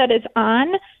number that is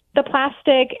on the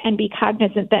plastic and be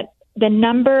cognizant that the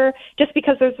number, just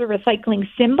because there's a recycling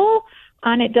symbol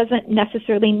on it doesn't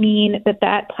necessarily mean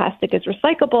that plastic is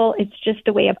recyclable. It's just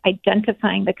a way of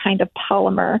identifying the kind of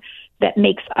polymer that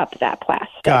makes up that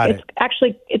plastic. Got it.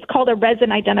 It's called a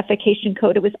resin identification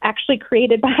code. It was actually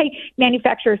created by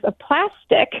manufacturers of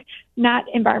plastic, not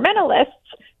environmentalists,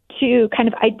 to kind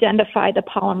of identify the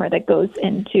polymer that goes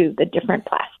into the different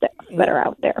plastics that are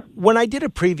out there. When I did a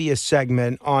previous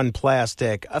segment on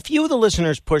plastic, a few of the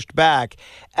listeners pushed back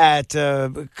at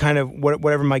kind of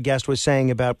whatever my guest was saying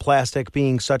about plastic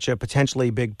being such a potentially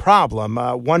big problem.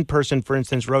 One person, for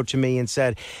instance, wrote to me and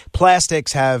said,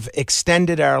 plastics have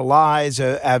extended our lives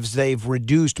as they've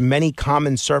reduced many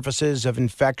common surfaces of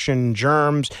infectious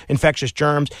germs.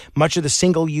 Much of the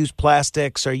single-use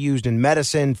plastics are used in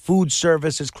medicine, food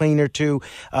services, cleaner too.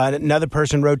 Another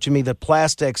person wrote to me that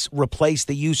plastics replace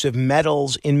the use of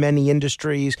metals in many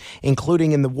industries,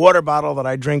 including in the water bottle that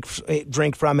I drink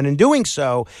from. And in doing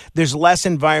so, there's less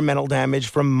environmental damage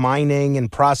from mining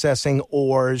and processing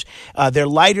ores. They're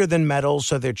lighter than metals,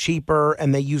 so they're cheaper,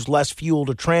 and they use less fuel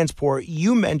to transport.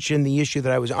 You mentioned the issue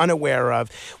that I was unaware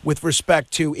of with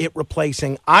respect to it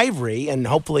replacing ivory, and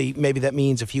hopefully maybe that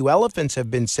means a few elephants have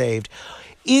been saved.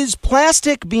 Is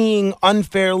plastic being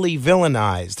unfairly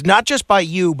villainized, not just by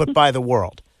you, but by the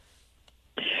world?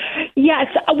 Yes.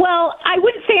 Well, I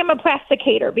wouldn't say I'm a plastic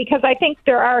hater because I think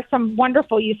there are some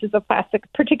wonderful uses of plastic,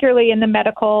 particularly in the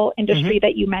medical industry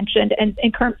that you mentioned. And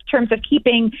in terms of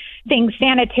keeping things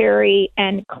sanitary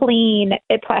and clean,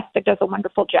 plastic does a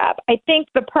wonderful job. I think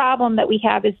the problem that we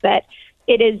have is that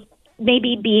it is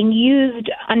maybe being used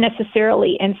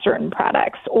unnecessarily in certain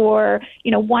products. Or,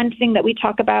 one thing that we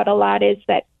talk about a lot is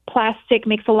that plastic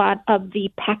makes a lot of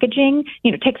the packaging,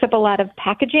 takes up a lot of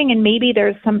packaging, and maybe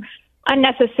there's some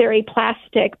unnecessary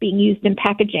plastic being used in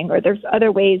packaging, or there's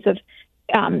other ways of,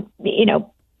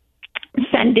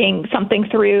 sending something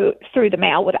through the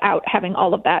mail without having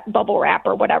all of that bubble wrap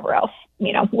or whatever else,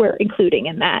 we're including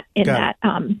in that.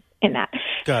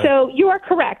 So you are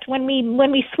correct. When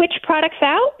we switch products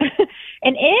out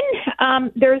and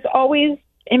in, there's always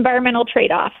environmental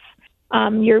trade-offs.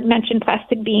 You mentioned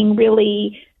plastic being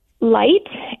really light,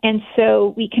 and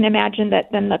so we can imagine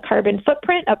that then the carbon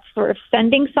footprint of sort of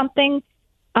sending something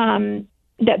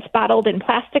that's bottled in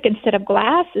plastic instead of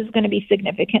glass is going to be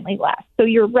significantly less. So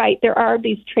you're right. There are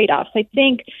these trade-offs. I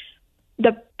think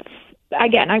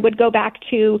I would go back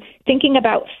to thinking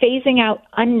about phasing out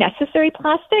unnecessary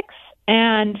plastics,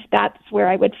 and that's where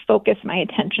I would focus my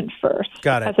attention first.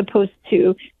 Got it. As opposed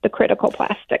to the critical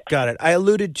plastics. Got it. I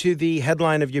alluded to the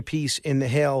headline of your piece in The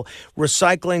Hill,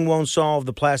 Recycling Won't Solve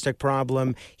the Plastic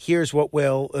Problem. Here's what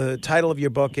will. The title of your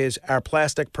book is Our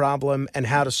Plastic Problem and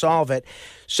How to Solve It.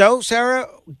 So, Sarah,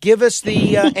 give us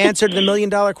the answer to the $1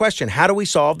 million question. How do we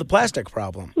solve the plastic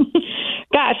problem?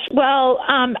 Gosh, well,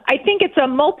 I think it's a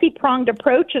multi-pronged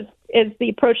approach is the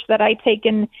approach that I take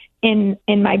in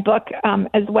my book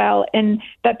as well, and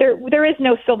that there is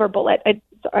no silver bullet.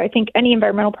 I think any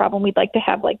environmental problem we'd like to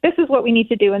have, this is what we need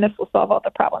to do, and this will solve all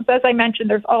the problems. As I mentioned,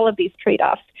 there's all of these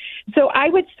trade-offs. So I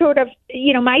would sort of,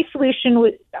 my solution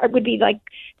would be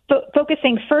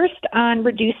focusing first on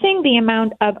reducing the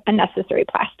amount of unnecessary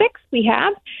plastics we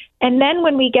have, and then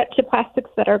when we get to plastics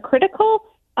that are critical,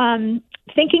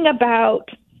 thinking about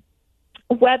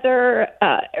whether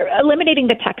eliminating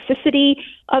the toxicity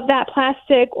of that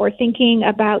plastic, or thinking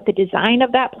about the design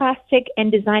of that plastic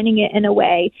and designing it in a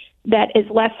way that is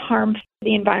less harmful to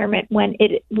the environment when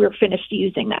we're finished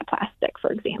using that plastic,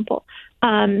 for example.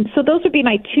 So those would be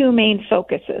my two main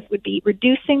focuses, would be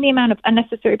reducing the amount of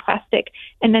unnecessary plastic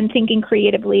and then thinking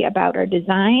creatively about our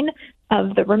design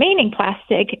of the remaining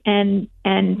plastic and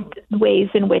ways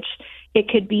in which it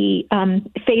could be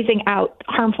phasing out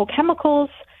harmful chemicals,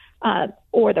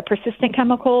 or the persistent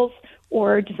chemicals,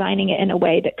 or designing it in a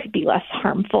way that could be less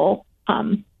harmful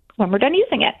when we're done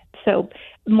using it. So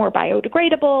more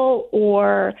biodegradable,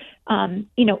 or,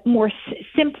 more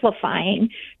simplifying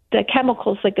the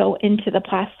chemicals that go into the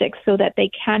plastic so that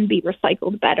they can be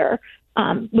recycled better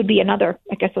would be another,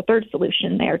 a third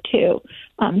solution there too.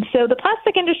 So the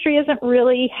plastic industry isn't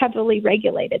really heavily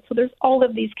regulated. So there's all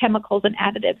of these chemicals and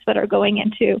additives that are going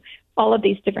into all of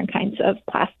these different kinds of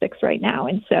plastics right now.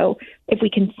 And so if we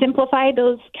can simplify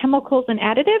those chemicals and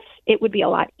additives, it would be a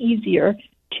lot easier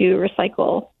to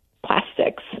recycle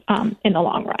plastics in the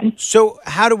long run. So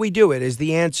how do we do it? Is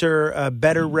the answer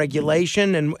better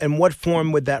regulation? And what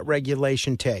form would that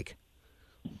regulation take?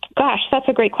 Gosh, that's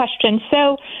a great question.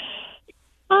 So,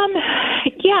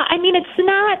 it's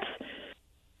not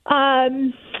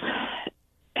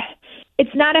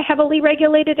it's not a heavily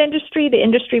regulated industry. The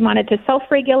industry wanted to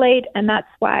self-regulate, and that's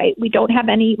why we don't have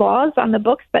any laws on the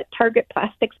books that target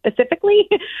plastic specifically.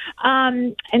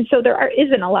 And so there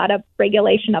isn't a lot of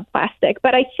regulation of plastic.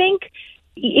 But I think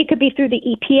it could be through the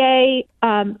EPA,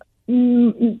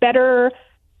 better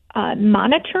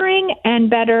monitoring and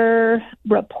better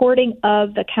reporting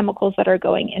of the chemicals that are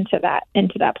going into that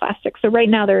plastic. So right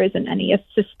now there isn't any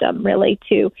system really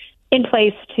in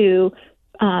place to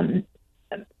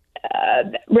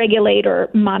regulate or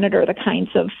monitor the kinds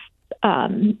of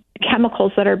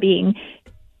chemicals that are being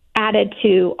added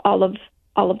to all of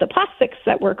the plastics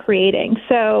that we're creating.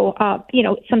 So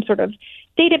some sort of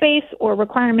database or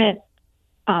requirement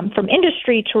from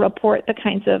industry to report the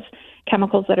kinds of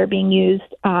chemicals that are being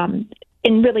used, and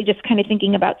really just kind of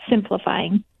thinking about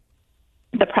simplifying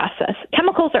the process.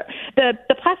 Chemicals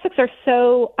the plastics are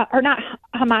not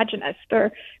homogeneous.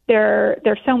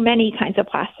 There's so many kinds of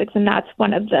plastics, and that's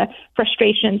one of the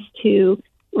frustrations to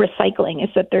recycling, is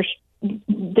that there's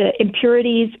the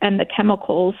impurities and the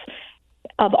chemicals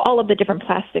of all of the different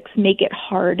plastics make it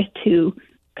hard to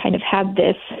kind of have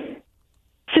this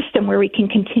system where we can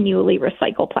continually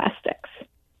recycle plastics.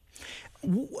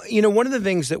 One of the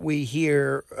things that we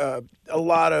hear a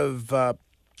lot of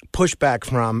pushback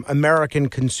from American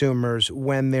consumers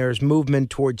when there's movement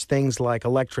towards things like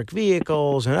electric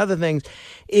vehicles and other things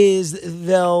is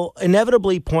they'll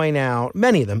inevitably point out,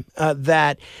 many of them,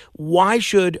 that why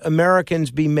should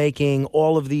Americans be making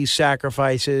all of these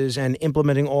sacrifices and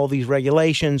implementing all these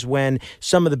regulations when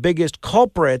some of the biggest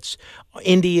culprits,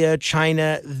 India,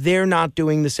 China, they're not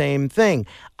doing the same thing.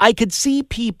 I could see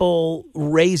people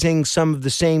raising some of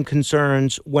the same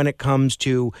concerns when it comes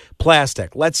to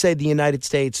plastic. Let's say the United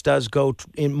States does go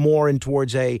more in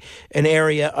towards an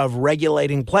area of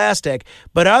regulating plastic,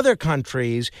 but other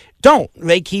countries don't.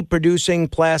 They keep producing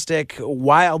plastic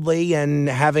wildly and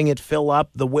having it fill up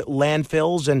the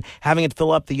landfills and having it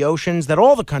fill up the oceans that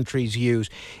all the countries use.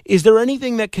 Is there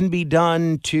anything that can be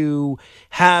done to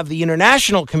have the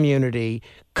international community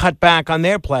cut back on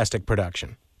their plastic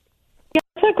production? Yeah,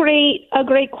 that's a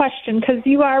great question, because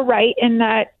you are right in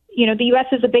that, the U.S.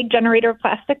 is a big generator of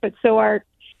plastic, but so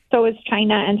is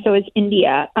China and so is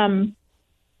India. Those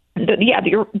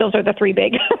are the three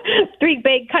big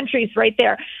countries right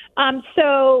there.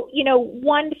 So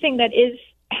one thing that is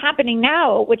happening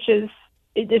now,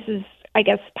 this is, I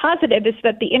guess, positive, is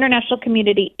that the international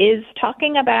community is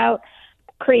talking about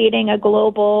creating a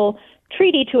global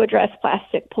treaty to address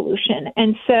plastic pollution.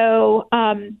 And so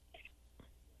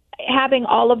having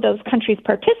all of those countries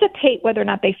participate, whether or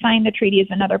not they sign the treaty is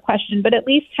another question, but at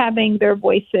least having their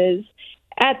voices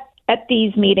at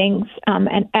these meetings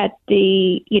and at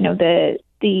the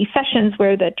sessions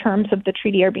where the terms of the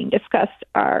treaty are being discussed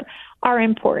are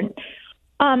important.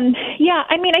 I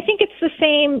think it's the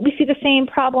same. We see the same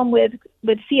problem with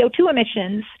CO2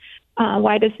 emissions.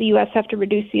 Why does the U.S. have to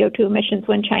reduce CO2 emissions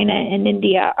when China and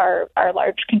India are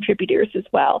large contributors as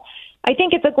well? I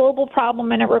think it's a global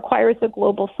problem, and it requires a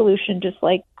global solution, just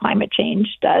like climate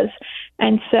change does.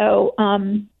 And so,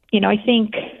 I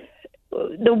think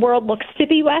the world looks to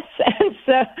the U.S.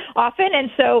 often, and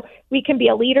so we can be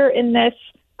a leader in this,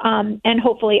 and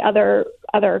hopefully other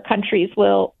countries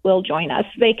will join us.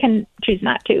 They can choose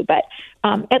not to, but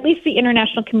at least the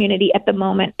international community at the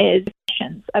moment is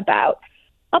about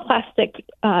a plastic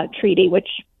treaty, which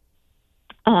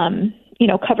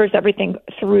covers everything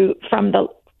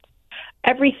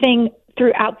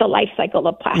throughout the life cycle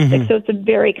of plastic. Mm-hmm. So it's a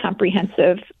very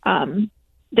comprehensive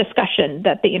discussion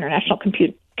that the international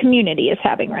community is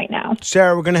having right now.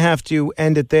 Sarah, we're going to have to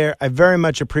end it there. I very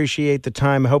much appreciate the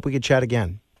time. I hope we could chat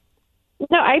again.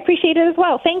 No, I appreciate it as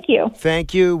well. Thank you.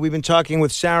 Thank you. We've been talking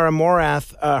with Sarah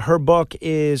Morath. Her book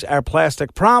is Our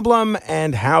Plastic Problem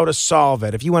and How to Solve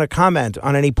It. If you want to comment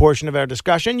on any portion of our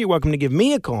discussion, you're welcome to give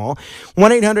me a call.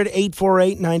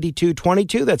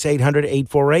 1-800-848-9222. That's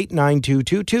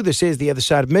 800-848-9222. This is The Other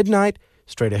Side of Midnight.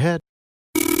 Straight ahead.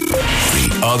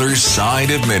 The Other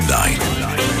Side of Midnight.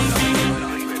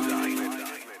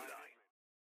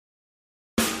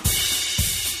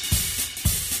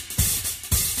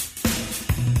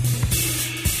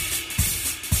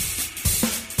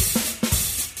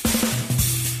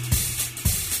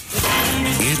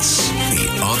 It's The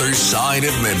Other Side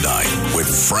of Midnight with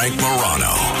Frank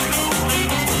Morano.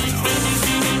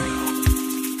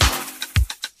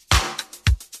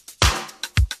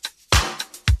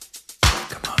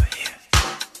 Come over here.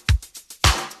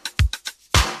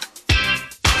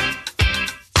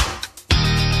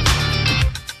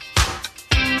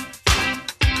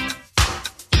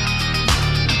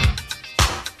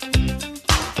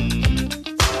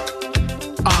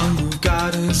 All you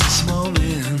got is this moment.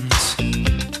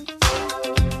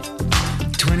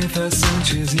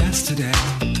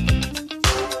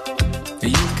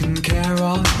 You can care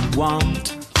all you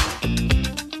want.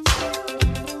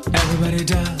 Everybody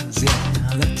does, yeah,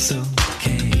 that's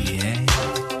okay, yeah.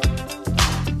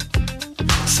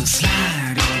 So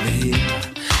slide over here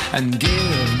and give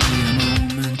me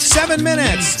a moment. 7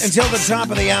 minutes until the top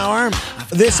of the hour.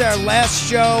 This is our last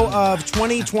show of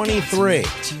 2023.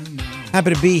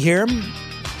 Happy to be here,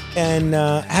 and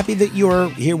happy that you're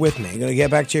here with me. I'm going to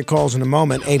get back to your calls in a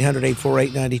moment,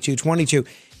 800-848-9222.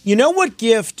 You know what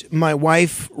gift my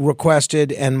wife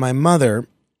requested and my mother,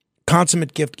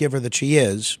 consummate gift giver that she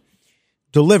is,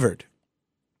 delivered?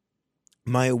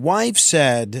 My wife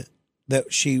said that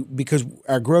because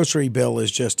our grocery bill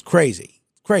is just crazy.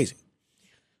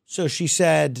 So she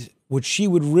said what she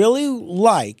would really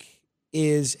like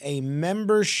is a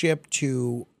membership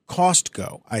to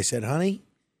Costco. I said, honey,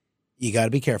 you got to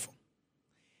be careful.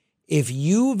 If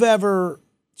you've ever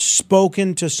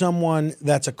spoken to someone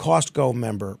that's a Costco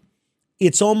member,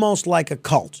 it's almost like a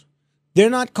cult. They're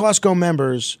not Costco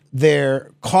members, they're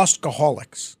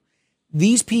Costcoholics.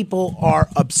 These people are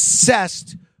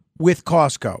obsessed with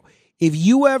Costco. If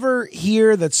you ever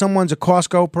hear that someone's a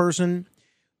Costco person,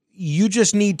 you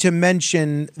just need to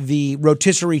mention the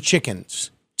rotisserie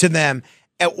chickens to them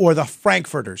or the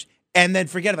Frankfurters, and then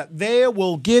forget about it. They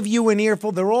will give you an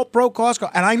earful. They're all pro Costco,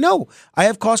 and I know I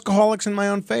have Costcoholics in my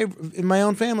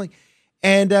own family.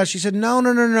 And she said, no,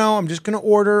 I'm just going to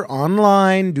order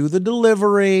online, do the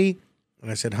delivery.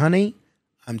 And I said, honey,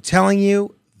 I'm telling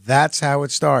you, that's how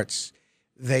it starts.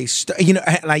 And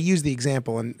I use the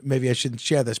example, and maybe I shouldn't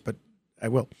share this, but I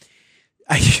will.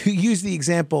 I use the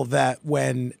example that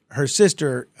when her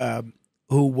sister,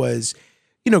 who was,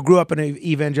 grew up in an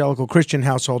evangelical Christian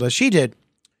household as she did,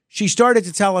 she started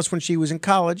to tell us when she was in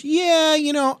college,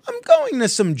 I'm going to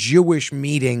some Jewish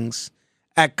meetings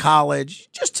at college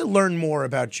just to learn more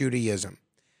about Judaism.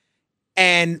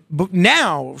 But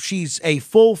now she's a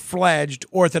full-fledged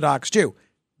Orthodox Jew.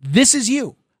 This is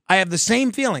you. I have the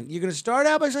same feeling. You're going to start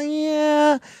out by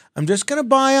saying, I'm just going to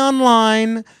buy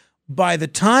online. By the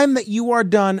time that you are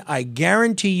done, I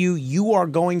guarantee you are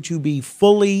going to be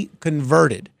fully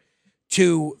converted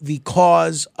to the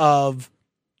cause of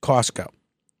Costco.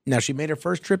 Now, she made her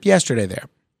first trip yesterday there.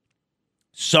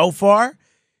 So far,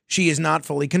 she is not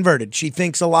fully converted. She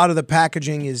thinks a lot of the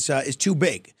packaging is too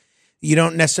big. You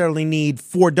don't necessarily need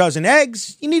 4 dozen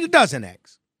eggs. You need a dozen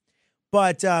eggs.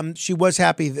 But she was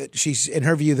happy that she's, in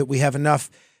her view, that we have enough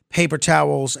paper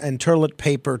towels and toilet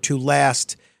paper to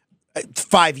last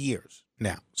 5 years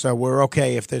now. So we're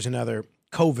okay if there's another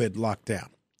COVID lockdown.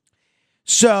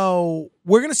 So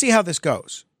we're going to see how this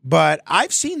goes. But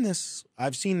I've seen this.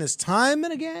 I've seen this time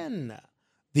and again.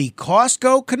 The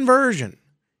Costco conversion.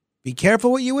 Be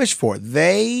careful what you wish for.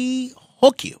 They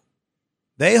hook you.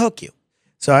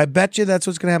 So I bet you that's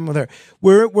what's going to happen with her.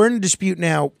 We're in a dispute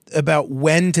now about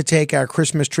when to take our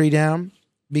Christmas tree down,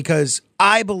 because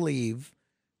I believe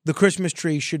the Christmas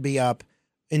tree should be up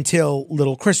until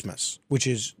Little Christmas, which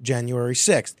is January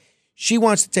 6th. She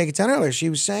wants to take it down earlier. She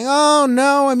was saying, oh,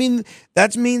 no,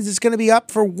 that means it's going to be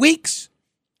up for weeks.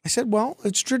 I said, well,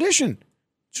 it's tradition.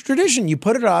 It's tradition. You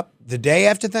put it up the day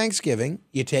after Thanksgiving.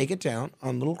 You take it down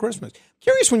on Little Christmas.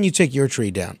 Curious when you take your tree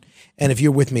down, and if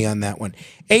you're with me on that one.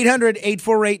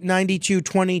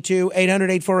 800-848-9222,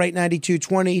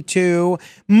 800-848-9222.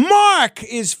 Mark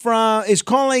is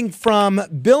calling from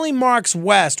Billy Mark's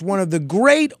West, one of the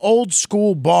great old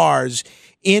school bars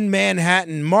in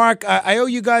Manhattan. Mark, I owe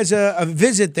you guys a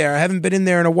visit there. I haven't been in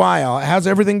there in a while. How's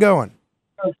everything going?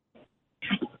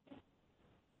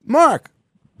 Mark.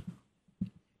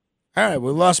 All right,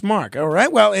 we lost Mark. All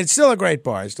right, well, it's still a great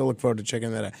bar. I still look forward to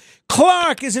checking that out.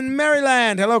 Clark is in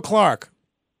Maryland. Hello, Clark.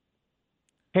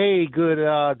 Hey,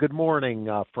 good morning,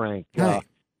 Frank. Hi.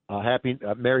 Happy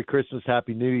Merry Christmas,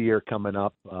 Happy New Year coming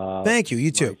up. Thank you.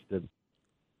 You too. Nice to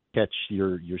catch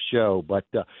your show, but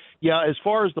as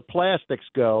far as the plastics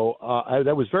go,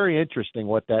 that was very interesting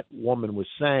what that woman was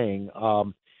saying.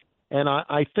 And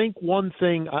I think one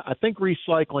thing, I think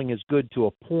recycling is good to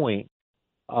a point.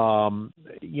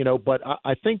 But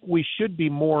I think we should be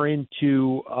more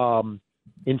into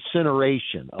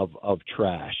incineration of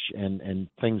trash and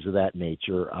things of that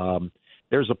nature.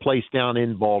 There's a place down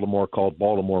in Baltimore called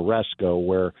Baltimore Resco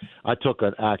where I took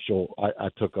a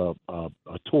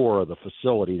tour of the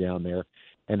facility down there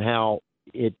and how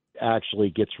it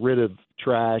actually gets rid of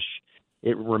trash.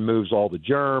 It removes all the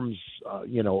germs.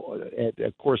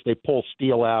 Of course, they pull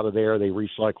steel out of there. They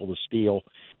recycle the steel.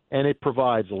 And it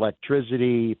provides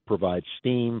electricity, provides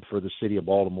steam for the city of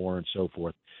Baltimore and so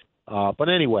forth. But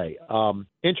anyway,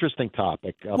 interesting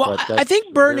topic. I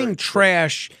think burning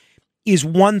trash is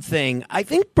one thing. I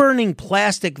think burning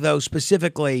plastic, though,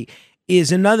 specifically,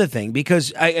 is another thing,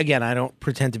 because I don't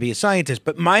pretend to be a scientist,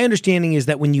 but my understanding is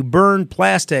that when you burn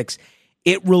plastics,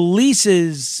 it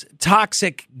releases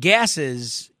toxic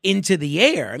gases into the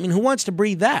air. I mean, who wants to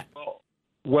breathe that?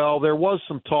 Well, there was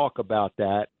some talk about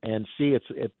that, and see,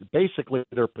 it's basically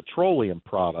they're petroleum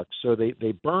products, so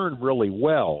they burn really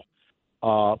well,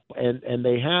 and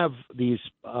they have these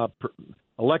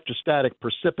electrostatic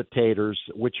precipitators,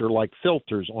 which are like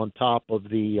filters on top of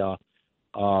the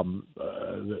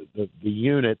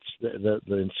units,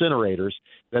 the incinerators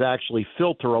that actually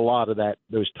filter a lot of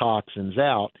those toxins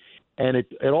out, and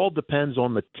it all depends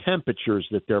on the temperatures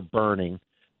that they're burning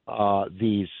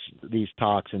these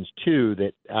toxins too,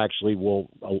 that actually will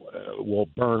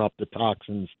burn up the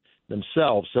toxins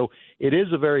themselves. So it is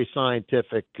a very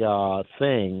scientific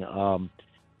thing.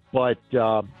 But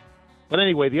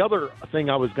anyway, the other thing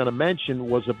I was going to mention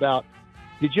was about,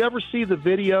 did you ever see the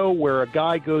video where a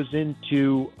guy goes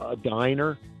into a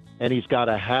diner and he's got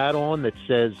a hat on that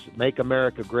says "Make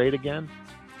America Great Again"?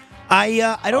 I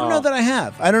don't know that I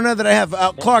have.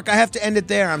 Clark, I have to end it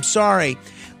there. I'm sorry.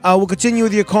 We'll continue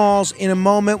with your calls in a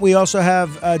moment. We also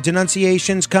have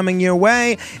denunciations coming your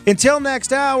way. Until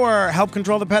next hour, help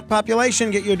control the pet population.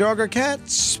 Get your dog or cat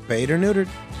spayed or neutered.